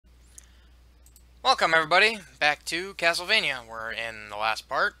Welcome everybody back to Castlevania. We're in the last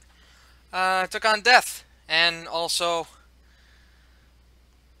part. Took on death and also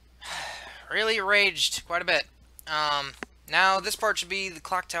really raged quite a bit. Now this part should be the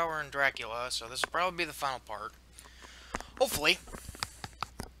clock tower and Dracula, so this will probably be the final part. Hopefully.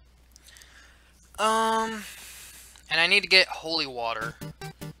 And I need to get holy water.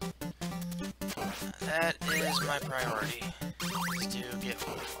 That is my priority, is to get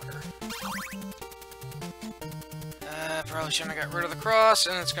holy water. Probably shouldn't have got rid of the cross,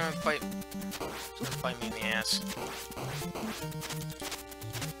 and it's gonna bite me in the ass.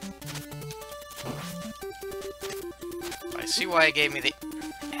 I see why it gave me the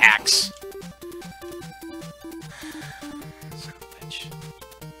axe. Son of a bitch.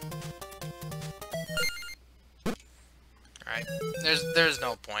 Alright, there's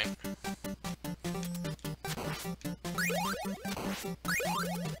no point.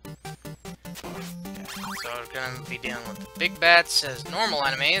 So we're gonna be dealing with the big bats as normal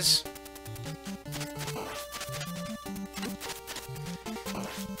enemies.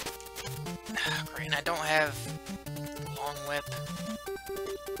 Great, and I don't have a long whip.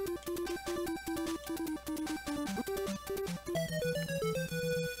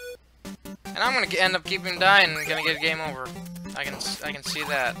 And I'm gonna end up keeping dying and gonna get a game over. I can see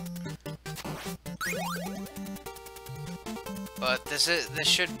that. But this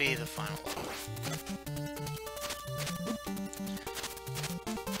should be the final level.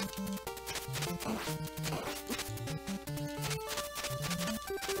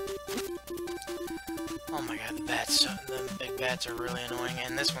 Oh my god, the big bats are really annoying,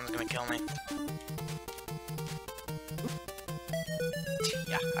 and this one's gonna kill me.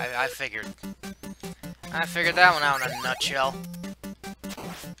 Yeah, I figured. I figured that one out in a nutshell.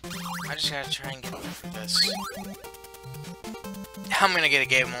 I just gotta try and get through this. I'm gonna get a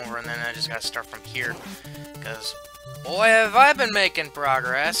game over, and then I just gotta start from here. Because, boy, have I been making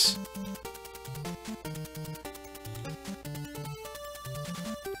progress.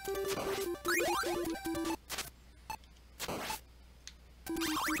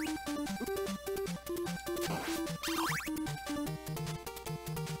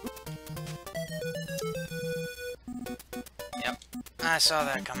 Yep, I saw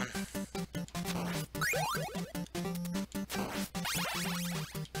that coming.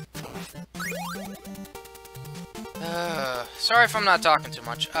 Sorry if I'm not talking too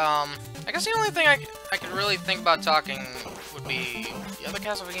much. I guess the only thing I could really think about talking would be the other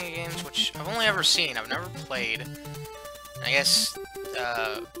Castlevania games, which I've only ever seen. I've never played. And I guess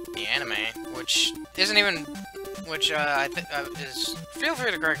the anime, which isn't even, which I think is. Feel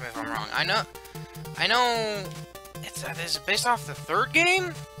free to correct me if I'm wrong. I know, it's based off the third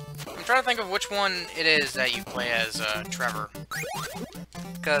game. I'm trying to think of which one it is that you play as Trevor,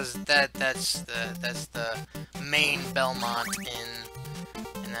 because that's the main Belmont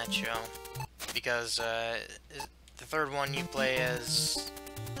in that show. Because the third one you can play as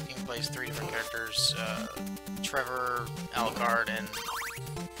 3 different characters: Trevor, Alucard, and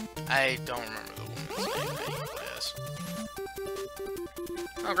I don't remember the woman's name that you play as.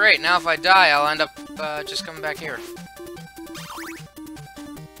 Oh great! Now if I die, I'll end up just coming back here.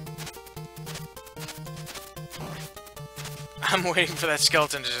 I'm waiting for that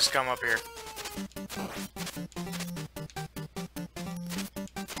skeleton to just come up here.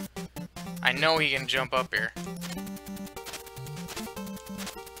 I know he can jump up here.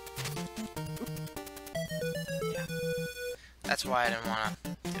 Yeah. That's why I didn't want to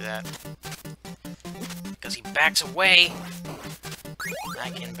do that. Because he backs away. I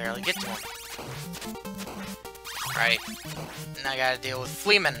can barely get to him. Right. And I gotta deal with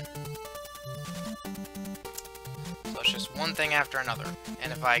Fleeman. So it's just one thing after another.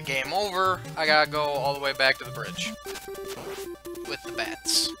 And if I game over, I gotta go all the way back to the bridge. With the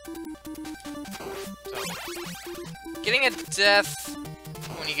bats. So, getting a death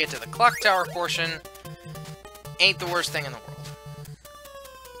when you get to the clock tower portion ain't the worst thing in the world.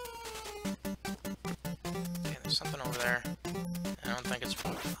 Okay, there's something over there. I don't think it's...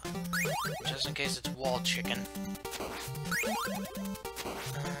 just in case it's wall chicken. Yeah,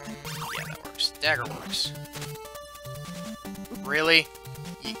 that works. Dagger works. Really?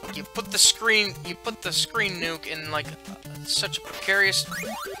 You put the screen nuke in like such a precarious...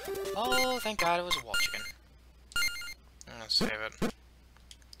 Oh, thank God it was a wall chicken. I'm gonna save it.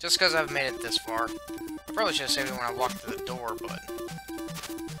 Just because I've made it this far. I probably should have saved it when I walked through the door, but...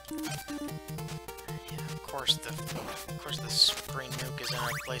 Yeah, of course the screen nuke is in a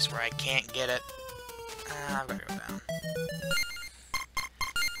place where I can't get it. I've gotta go down.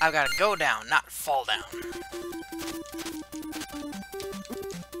 I've gotta go down, not fall down.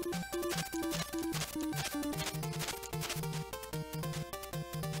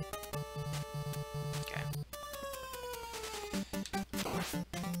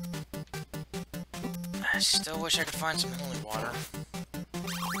 still wish I could find some holy water.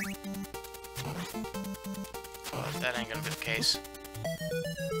 But that ain't gonna be the case.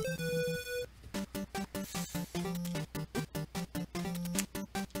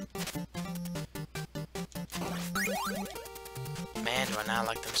 Man, do I not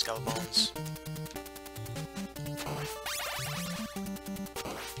like them skelebones.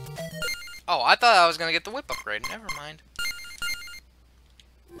 Oh, I thought I was gonna get the whip upgrade. Never mind.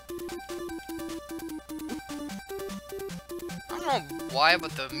 I don't know why,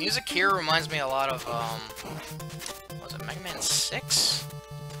 but the music here reminds me a lot of, was it Mega Man 6?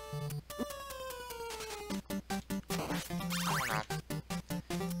 I don't know.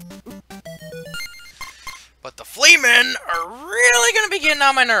 But the Fleamen are really gonna be getting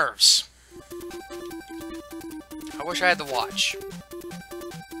on my nerves. I wish I had the watch.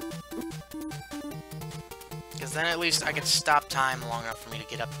 Because then at least I can stop time long enough for me to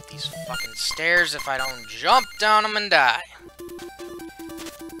get up these fucking stairs if I don't jump down them and die.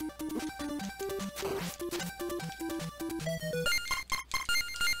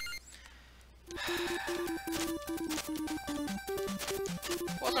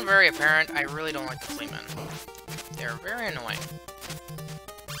 Wasn't very apparent. I really don't like the Fleamen. They're very annoying.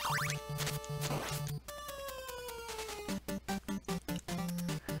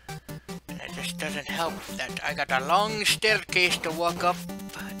 Doesn't help that I got a long staircase to walk up,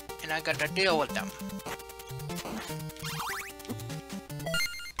 and I got to deal with them.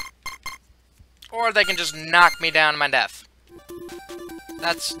 Or they can just knock me down to my death.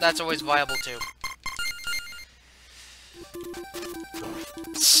 That's always viable too.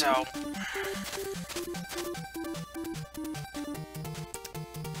 So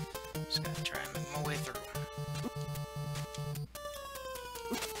just gotta try and make my way through.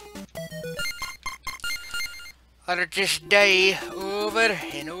 Or just die over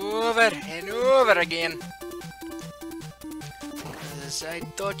and over and over again. Cause I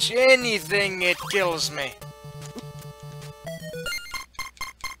touch anything, it kills me.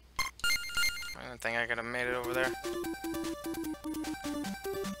 I don't think I could have made it over there.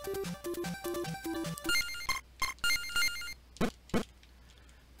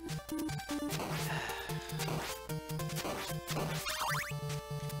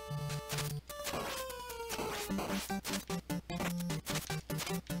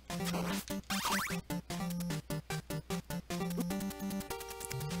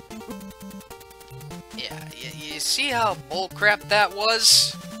 Yeah, you see how bullcrap that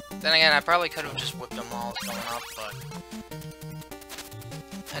was? Then again, I probably could have just whipped them all going up, but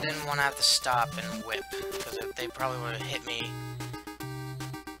I didn't want to have to stop and whip, because they probably would have hit me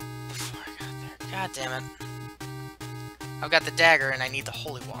before I got there. God damn it. I've got the dagger, and I need the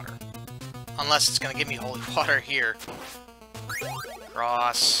holy water. Unless it's going to give me holy water here.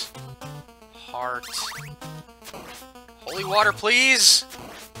 Cross. Heart. Holy water, please!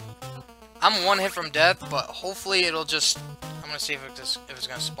 I'm one hit from death, but hopefully it'll just... I'm gonna see if it's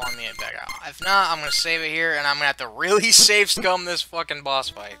gonna spawn me back out. If not, I'm gonna save it here, and I'm gonna have to really save scum this fucking boss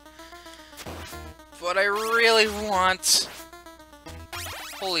fight. But I really want...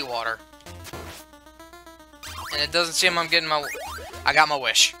 holy water. And it doesn't seem I'm getting my... I got my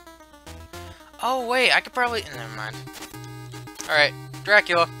wish. Oh, wait, I could probably... Never mind. Alright,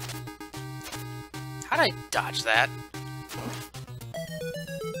 Dracula. How did I dodge that?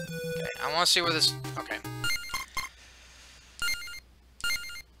 I want to see where this... Okay.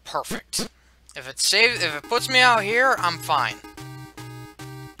 Perfect. If it puts me out here, I'm fine.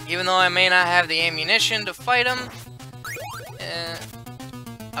 Even though I may not have the ammunition to fight him.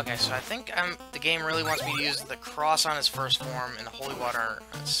 Okay, so I think the game really wants me to use the cross on his first form and the holy water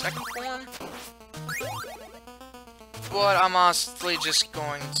on his second form. But I'm honestly just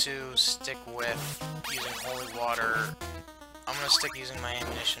going to stick with using holy water. I'm going to stick using my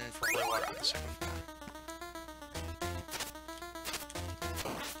ammunition for holy water on the second form.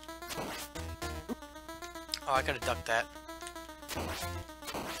 Oh, I could have ducked that.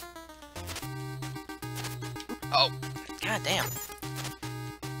 Oh, god damn.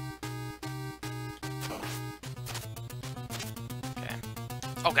 Okay.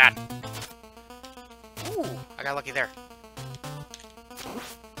 Oh god. Ooh, I got lucky there.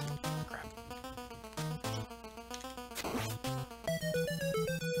 Crap.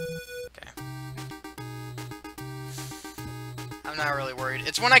 Okay. I'm not really worried.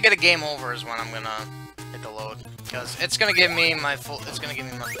 It's when I get a game over is when I'm gonna hit the load, because it's gonna give me my full. It's gonna give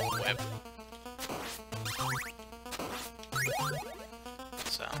me my full whip.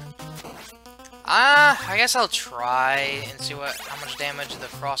 So, I guess I'll try and see how much damage the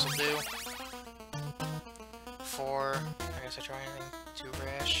cross will do. I guess I try anything too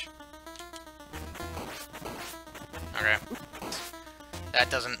rash. Okay. That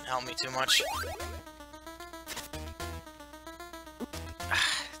doesn't help me too much.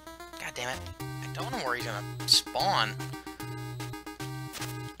 God damn it. I don't know where he's gonna spawn.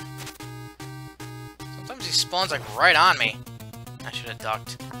 Sometimes he spawns like right on me. I should have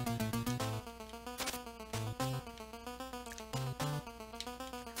ducked.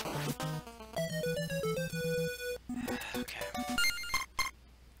 Okay.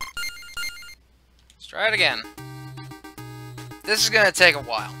 Let's try it again. This is gonna take a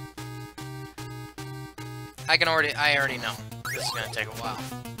while. I already know. This is gonna take a while.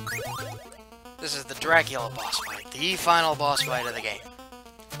 This is the Dracula boss fight. The final boss fight of the game.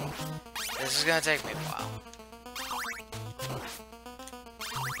 This is gonna take me a while.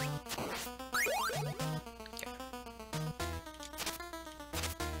 Okay.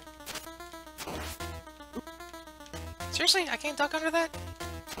 Seriously? I can't duck under that?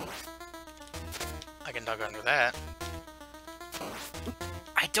 I can duck under that.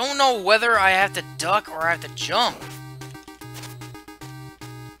 I don't know whether I have to duck or I have to jump.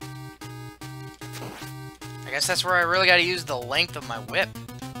 I guess that's where I really gotta use the length of my whip.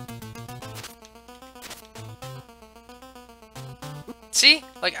 See?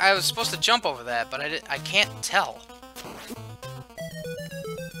 Like, I was supposed to jump over that, but I can't tell.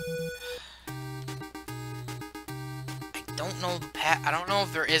 I don't know I don't know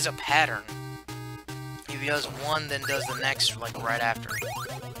if there is a pattern. If he does one, then does the next, like, right after.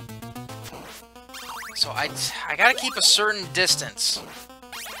 So I gotta keep a certain distance.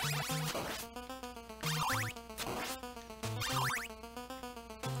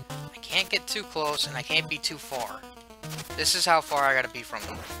 I can't get too close, and I can't be too far. This is how far I gotta be from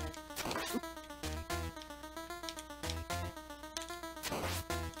him.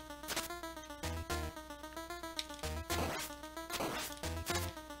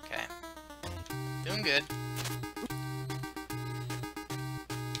 Okay. Doing good.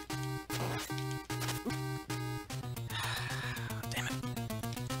 Damn it.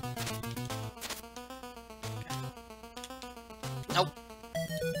 Okay. Nope.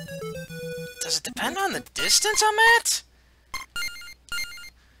 Does it depend on the distance I'm at?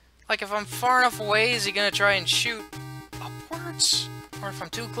 Like, if I'm far enough away, is he gonna try and shoot upwards? Or if I'm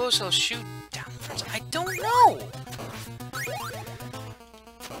too close, he'll shoot downwards? I don't know!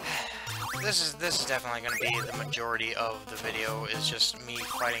 This is definitely gonna be the majority of the video, is just me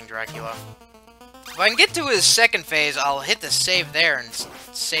fighting Dracula. If I can get to his second phase, I'll hit the save there and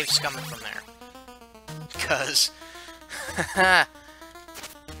save scumming from there. Because... okay.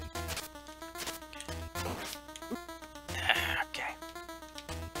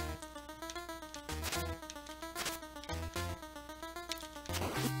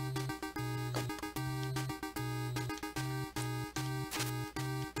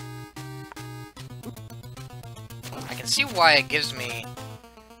 I can see why it gives me...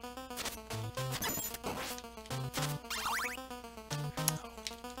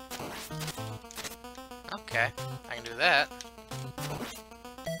 Okay, I can do that.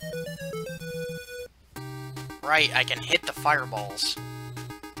 Right, I can hit the fireballs.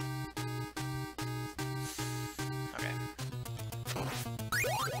 Okay.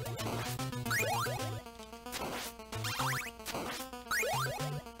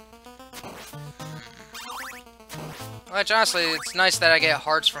 Which, honestly, it's nice that I get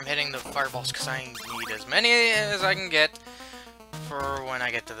hearts from hitting the fireballs, because I need as many as I can get for when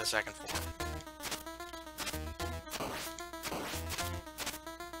I get to the second floor.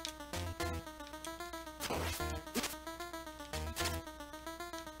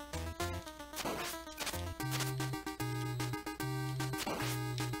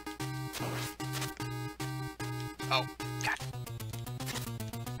 Oh, God.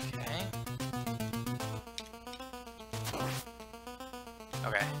 Okay.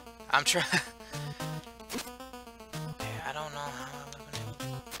 Okay. I'm trying... Okay, I don't know how I would have been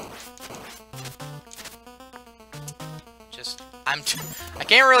able... I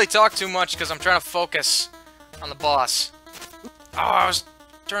can't really talk too much because I'm trying to focus on the boss. Oh, I was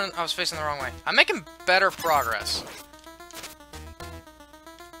facing the wrong way. I'm making better progress.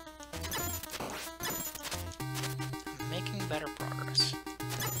 Better progress.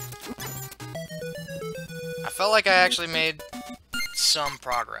 I felt like I actually made some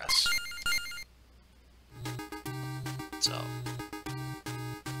progress. So.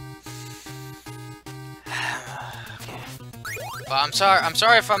 Okay. But I'm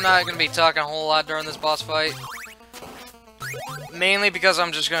sorry if I'm not gonna be talking a whole lot during this boss fight. Mainly because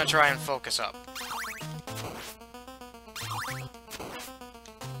I'm just gonna try and focus up.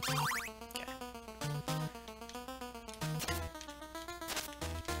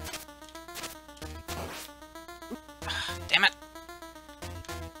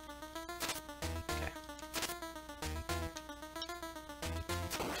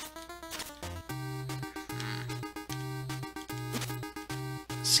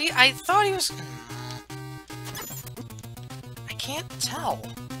 See, I thought he was... I can't tell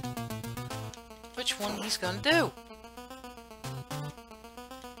which one he's gonna do.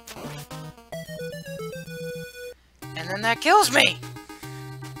 And then that kills me!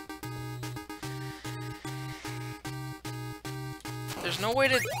 There's no way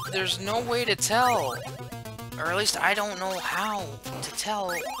to tell. Or at least I don't know how to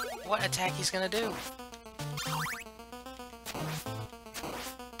tell what attack he's gonna do.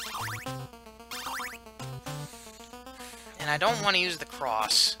 And I don't want to use the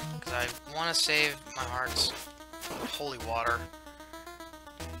cross, because I want to save my heart's holy water.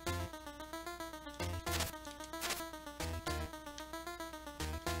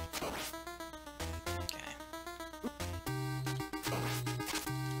 Okay.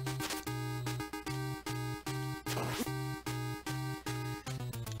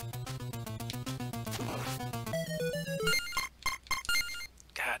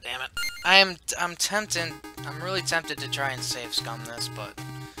 God damn it. I'm tempted. I'm really tempted to try and save scum this, but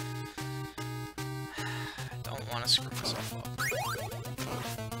I don't want to screw myself up.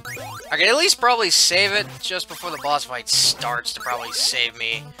 I could at least probably save it just before the boss fight starts to probably save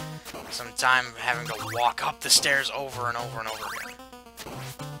me some time having to walk up the stairs over and over and over again.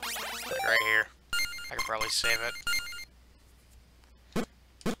 Like right here. I could probably save it.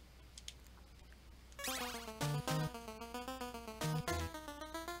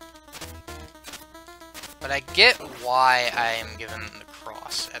 But I get why I am given the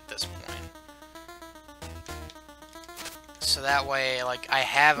cross at this point. So that way, like, I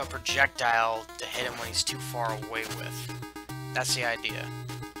have a projectile to hit him when he's too far away with. That's the idea.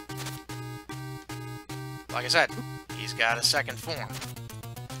 Like I said, he's got a second form.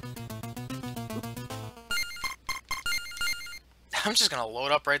 I'm just gonna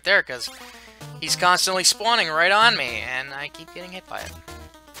load up right there, because he's constantly spawning right on me, and I keep getting hit by it.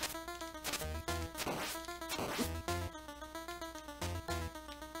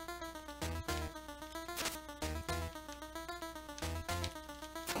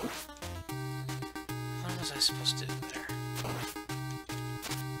 What was I supposed to do there?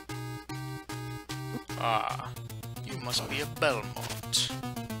 Ah, you must be a Belmont.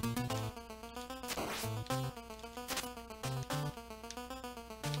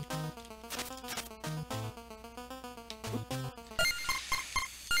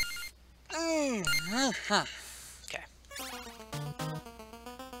 Okay.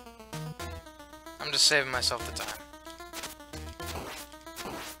 I'm just saving myself the time.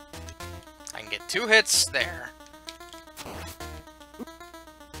 I can get 2 hits there.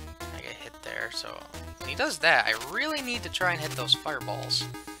 I get hit there, so when he does that, I really need to try and hit those fireballs.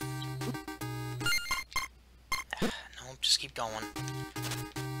 No, just keep going.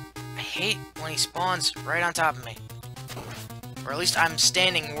 I hate when he spawns right on top of me. Or at least I'm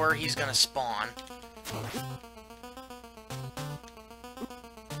standing where he's gonna spawn.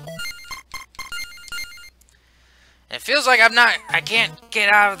 And it feels like I can't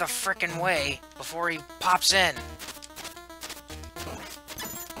get out of the frickin' way before he pops in.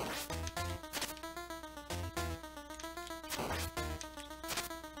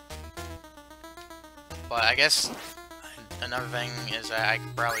 But I guess another thing is that I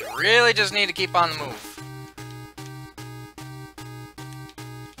probably really just need to keep on the move.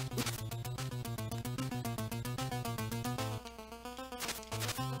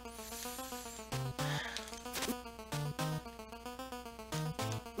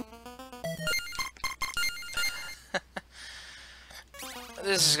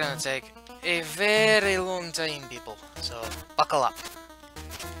 This is gonna take a very long time, people, so buckle up.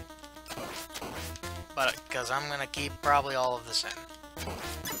 But, because I'm gonna keep probably all of this in.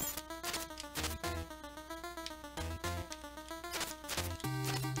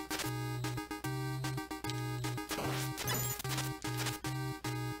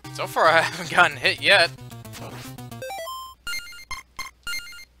 So far, I haven't gotten hit yet.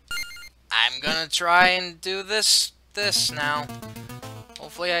 I'm gonna try and do this now.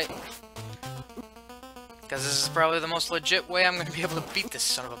 Hopefully because this is probably the most legit way I'm gonna be able to beat this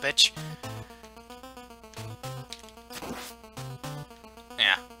son of a bitch.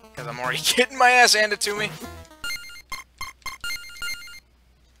 Yeah, because I'm already getting my ass handed to me.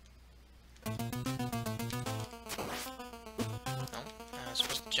 No, I was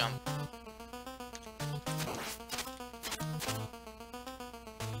supposed to jump.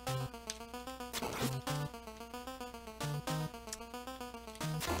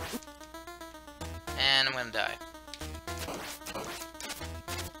 And I'm gonna die.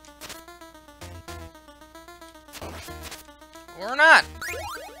 Or not!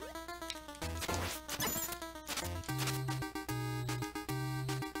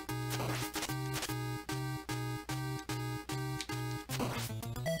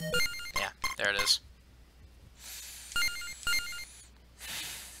 There it is.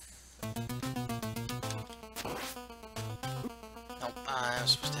 Nope, I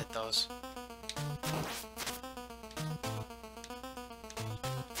was supposed to hit those.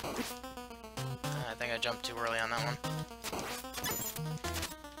 I think I jumped too early on that one.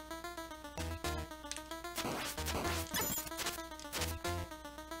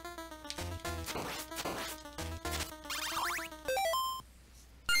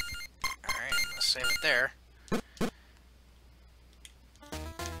 Alright, let's save it there.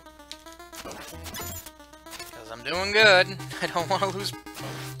 Because I'm doing good. I don't want to lose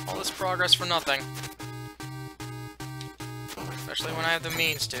all this progress for nothing. Especially when I have the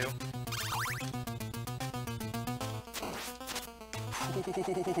means to.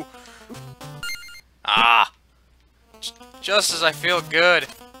 Ah! Just as I feel good.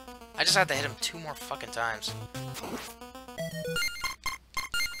 I just have to hit him 2 more fucking times.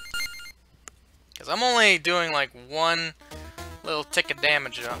 Because I'm only doing like 1 little tick of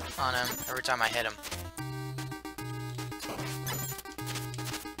damage on him every time I hit him.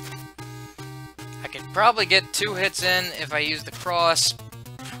 I could probably get 2 hits in if I use the cross.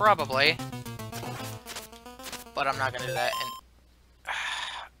 Probably. But I'm not going to do that. And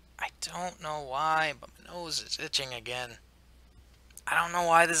I don't know why, but my nose is itching again. I don't know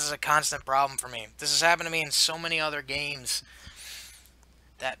why this is a constant problem for me. This has happened to me in so many other games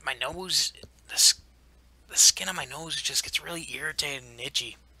that my nose, the skin on my nose just gets really irritated and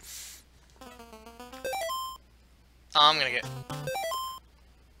itchy. I'm gonna get...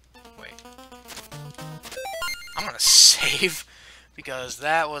 Wait. I'm gonna save because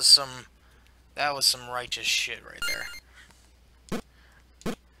that was some righteous shit right there.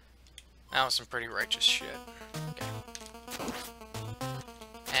 That was some pretty righteous shit. Okay.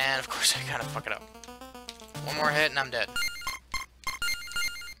 And of course I gotta fuck it up. 1 more hit and I'm dead.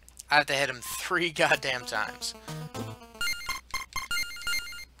 I have to hit him 3 goddamn times.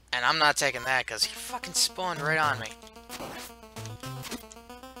 And I'm not taking that because he fucking spawned right on me.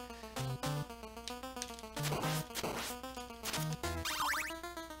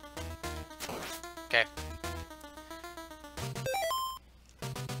 Okay.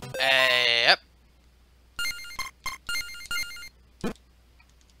 Yep.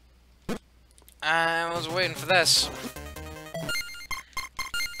 I was waiting for this.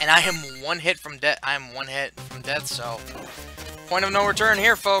 And I am 1 hit from death. I am 1 hit from death, so... Point of no return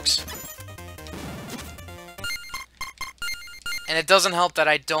here, folks. And it doesn't help that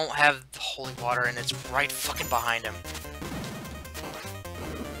I don't have the holy water and it's right fucking behind him.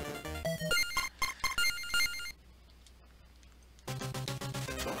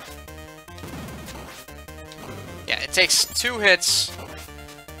 Yeah, it takes 2 hits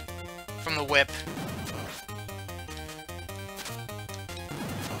from the whip.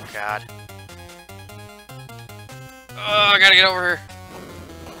 Oh, God. Oh, I gotta get over here.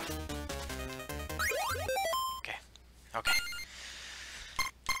 Okay. Okay.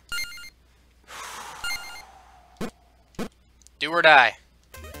 Do or die.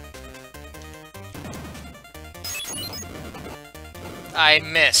 I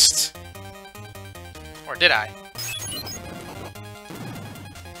missed. Or did I?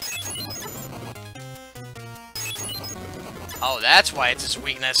 Oh, that's why it's his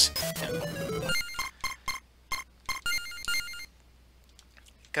weakness.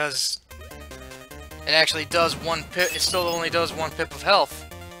 Because it actually does 1 pip. It still only does 1 pip of health.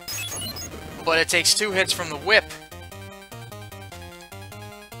 But it takes 2 hits from the whip.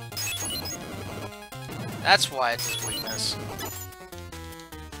 That's why it's his weakness.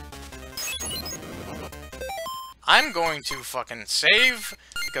 I'm going to fucking save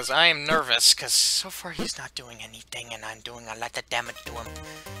because I am nervous because so far he's not doing anything and I'm doing a lot of damage to him.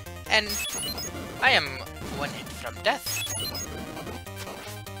 And I am 1 hit from death.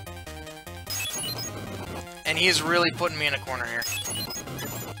 And he's really putting me in a corner here.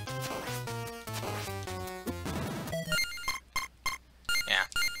 Yeah.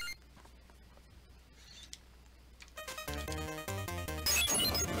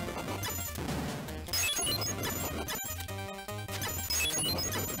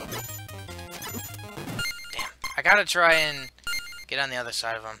 Damn. I gotta try and get on the other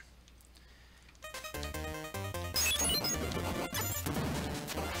side of him.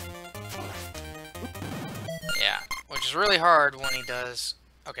 Yeah, which is really hard when he does...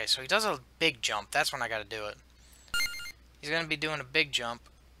 Okay, so he does a big jump. That's when I gotta do it. He's gonna be doing a big jump.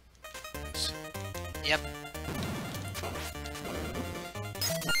 Yep.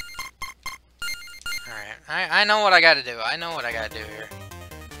 Alright, I know what I gotta do. I know what I gotta do here.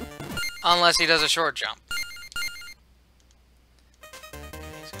 Unless he does a short jump.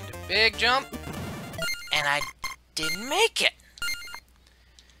 He's gonna do a Big jump. And I didn't make it.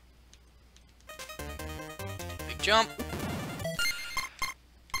 Big jump.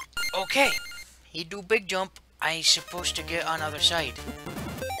 Okay. He do big jump. I supposed to get on other side.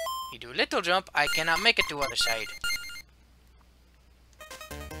 He do little jump. I cannot make it to other side.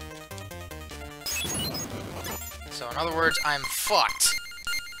 So in other words, I'm fucked.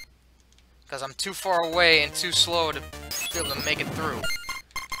 Because I'm too far away and too slow to be able to make it through.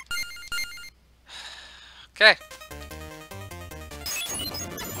 Okay.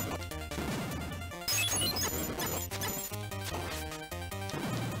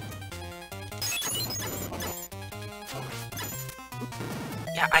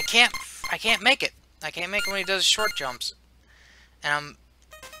 Yeah, I can't make it. I can't make it when he does short jumps. And I'm...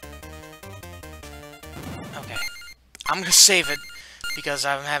 Okay. I'm gonna save it, because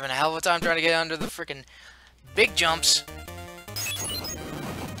I'm having a hell of a time trying to get under the freaking big jumps.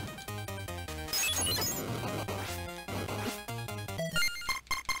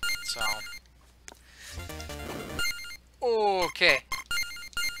 So... Okay.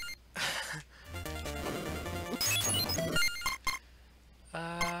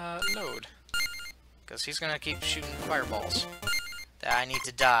 Load. Because he's gonna keep shooting fireballs that I need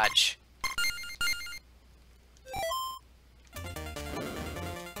to dodge.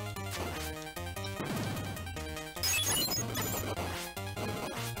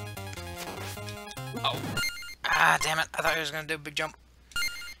 Oh. Ah, damn it. I thought he was gonna do a big jump.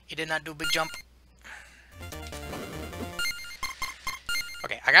 He did not do a big jump.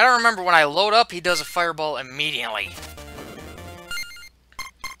 Okay, I gotta remember when I load up, he does a fireball immediately.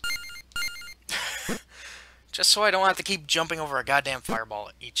 Just so I don't have to keep jumping over a goddamn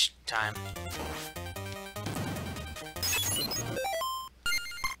fireball each time.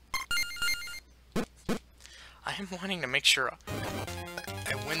 I am wanting to make sure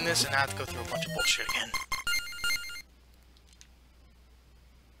I win this and not have to go through a bunch of bullshit again.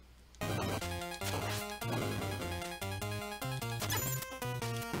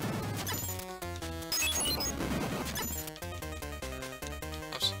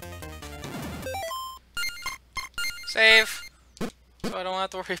 Save! So I don't have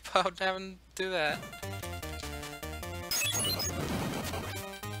to worry about having to do that.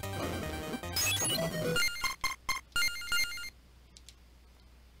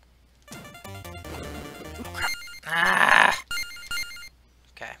 Oh crap. Ah!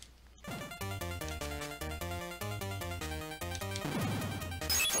 Okay.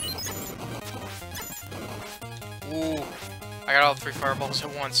 Ooh. I got all 3 fireballs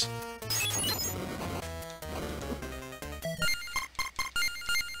at once.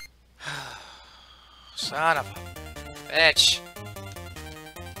 Son of a bitch.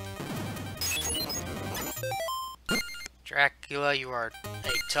 Dracula, you are a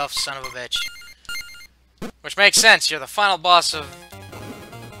tough son of a bitch. Which makes sense, you're the final boss of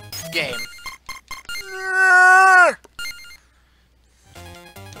the game.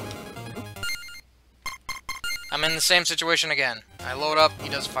 I'm in the same situation again. I load up, he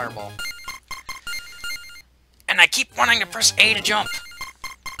does fireball. And I keep wanting to press A to jump.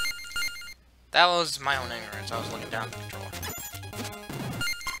 That was my own ignorance. I was looking down at the controller.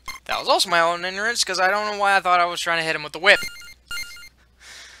 That was also my own ignorance, because I don't know why I thought I was trying to hit him with the whip.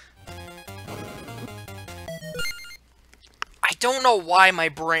 I don't know why my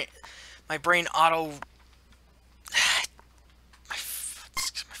brain auto... my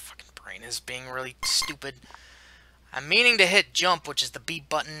fucking brain is being really stupid. I'm meaning to hit jump, which is the B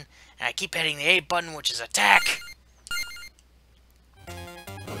button, and I keep hitting the A button, which is attack.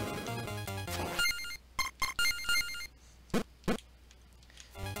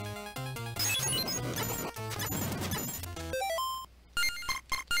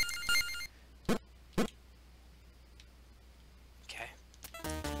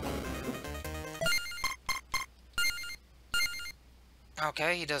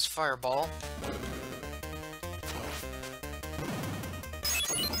 Okay, he does fireball.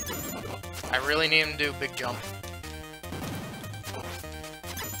 I really need him to do big jump.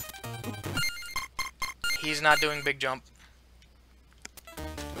 He's not doing big jump.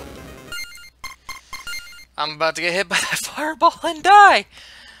 I'm about to get hit by that fireball and die!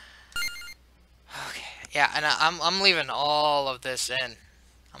 Okay, yeah, and I'm leaving all of this in.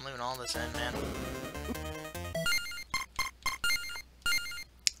 I'm leaving all this in, man.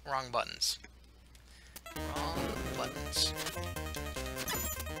 Wrong buttons. Wrong buttons.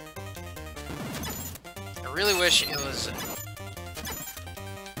 I really wish it was...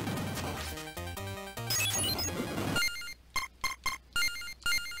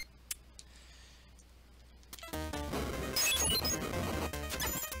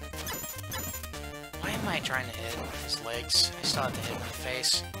 I trying to hit? His legs. I still have to hit him in the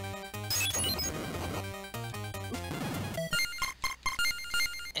face.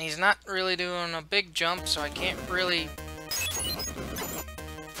 And he's not really doing a big jump, so I can't really...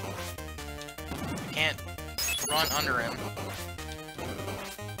 I can't run under him.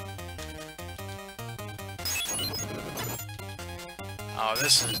 Oh,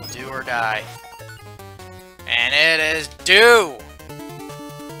 this is do or die. And it is do!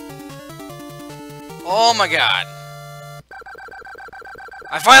 Oh my god.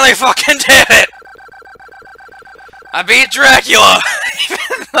 I finally fucking did it! I beat Dracula!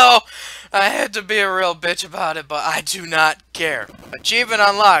 Even though I had to be a real bitch about it, but I do not care. Achievement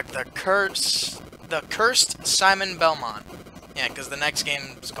unlocked. The Cursed Simon Belmont. Yeah, because the next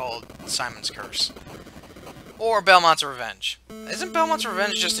game is called Simon's Curse. Or Belmont's Revenge. Isn't Belmont's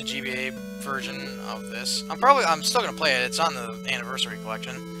Revenge just a GBA version of this? I'm still gonna play it. It's on the Anniversary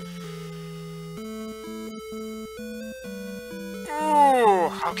Collection.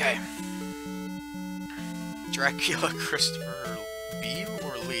 Ooh, okay. Dracula, Christopher Lee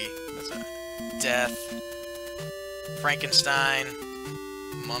or Lee? What's that? Death. Frankenstein.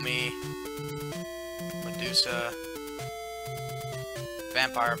 Mummy. Medusa.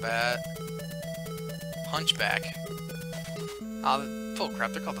 Vampire Bat. Hunchback. Oh,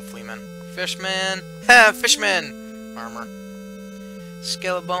 crap, they're called the Fleamen. Fishman. Ha! Fishman! Armor.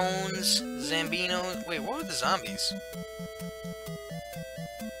 Skelebones. Zambino. Wait, what were the zombies?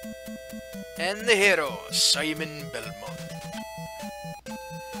 And the hero, Simon Belmont.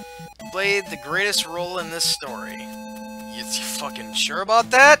 Played the greatest role in this story. You fucking sure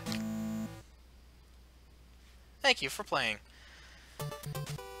about that? Thank you for playing.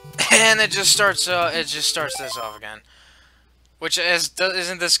 And it just starts this off again. Which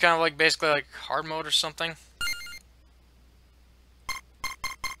isn't this kind of like basically like hard mode or something?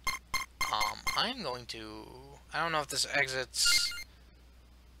 I'm going to... I don't know if this exits...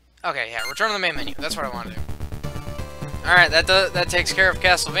 Okay, yeah, return to the main menu. That's what I want to do. Alright, that takes care of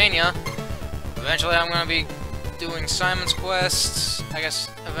Castlevania. Eventually I'm going to be doing Simon's Quests. I guess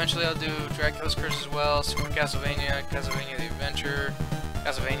eventually I'll do Dracula's Curse as well, Super Castlevania, Castlevania the Adventure,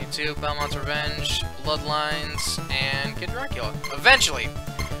 Castlevania 2, Belmont's Revenge, Bloodlines, and Kid Dracula. Eventually!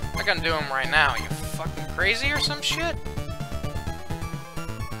 I'm not gonna do them right now. You fucking crazy or some shit?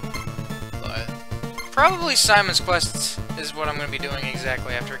 But probably Simon's Quests is what I'm gonna be doing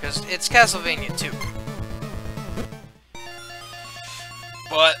exactly after, because it's Castlevania 2.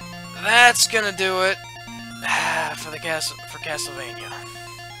 But that's gonna do it for Castlevania.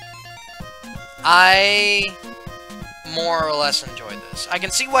 I more or less enjoyed this. I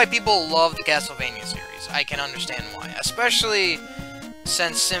can see why people love the Castlevania series. I can understand why, especially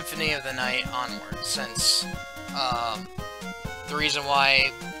since Symphony of the Night onward. Since the reason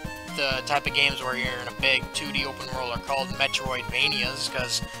why the type of games where you're in a big 2D open world are called Metroidvanias,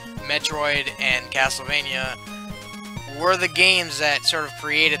 because Metroid and Castlevania were the games that sort of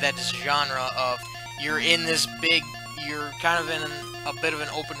created that genre of you're in this big, you're kind of in a bit of an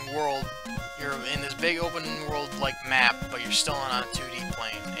open world. You're in this big open world like map, but you're still on a 2D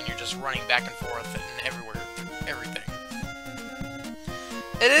plane, and you're just running back and forth and everywhere, everything.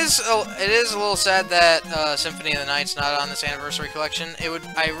 It is a little sad that Symphony of the Night's not on this Anniversary Collection.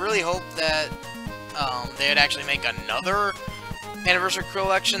 I really hope that they would actually make another Anniversary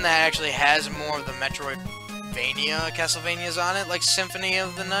Collection that actually has more of the Metroidvania Castlevanias on it, like Symphony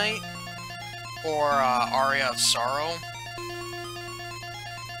of the Night or Aria of Sorrow.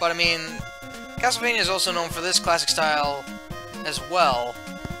 But I mean, Castlevania is also known for this classic style as well,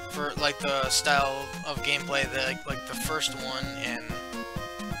 for like the style of gameplay that like the first one. And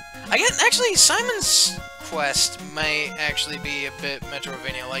I guess actually Simon's Quest may actually be a bit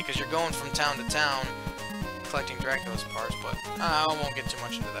Metroidvania-like, because you're going from town to town collecting Dracula's parts, but I won't get too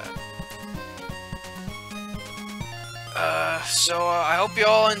much into that. So I hope you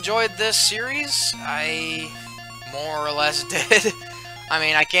all enjoyed this series. I more or less did. I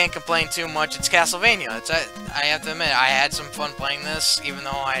mean, I can't complain too much. It's Castlevania. I have to admit, I had some fun playing this, even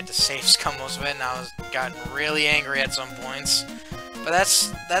though I had to save scum most of it, and I got really angry at some points. But that's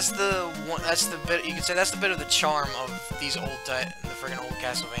the bit, you could say that's the bit of the charm of these the friggin' old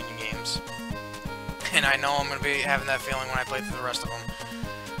Castlevania games. And I know I'm gonna be having that feeling when I play through the rest of them.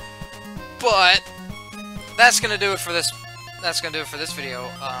 But that's gonna do it for this. That's gonna do it for this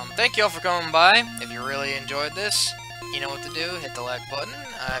video. Thank you all for coming by. If you really enjoyed this, you know what to do. Hit the like button.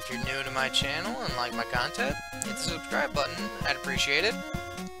 If you're new to my channel and like my content, hit the subscribe button. I'd appreciate it.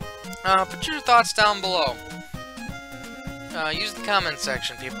 Put your thoughts down below. Use the comment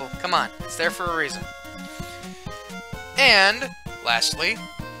section, people. Come on, it's there for a reason. And lastly,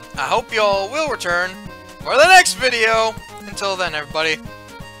 I hope y'all will return for the next video. Until then, everybody,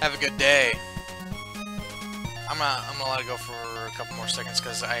 have a good day. I'm gonna let it go for a couple more seconds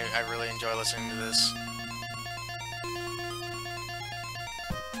because I really enjoy listening to this.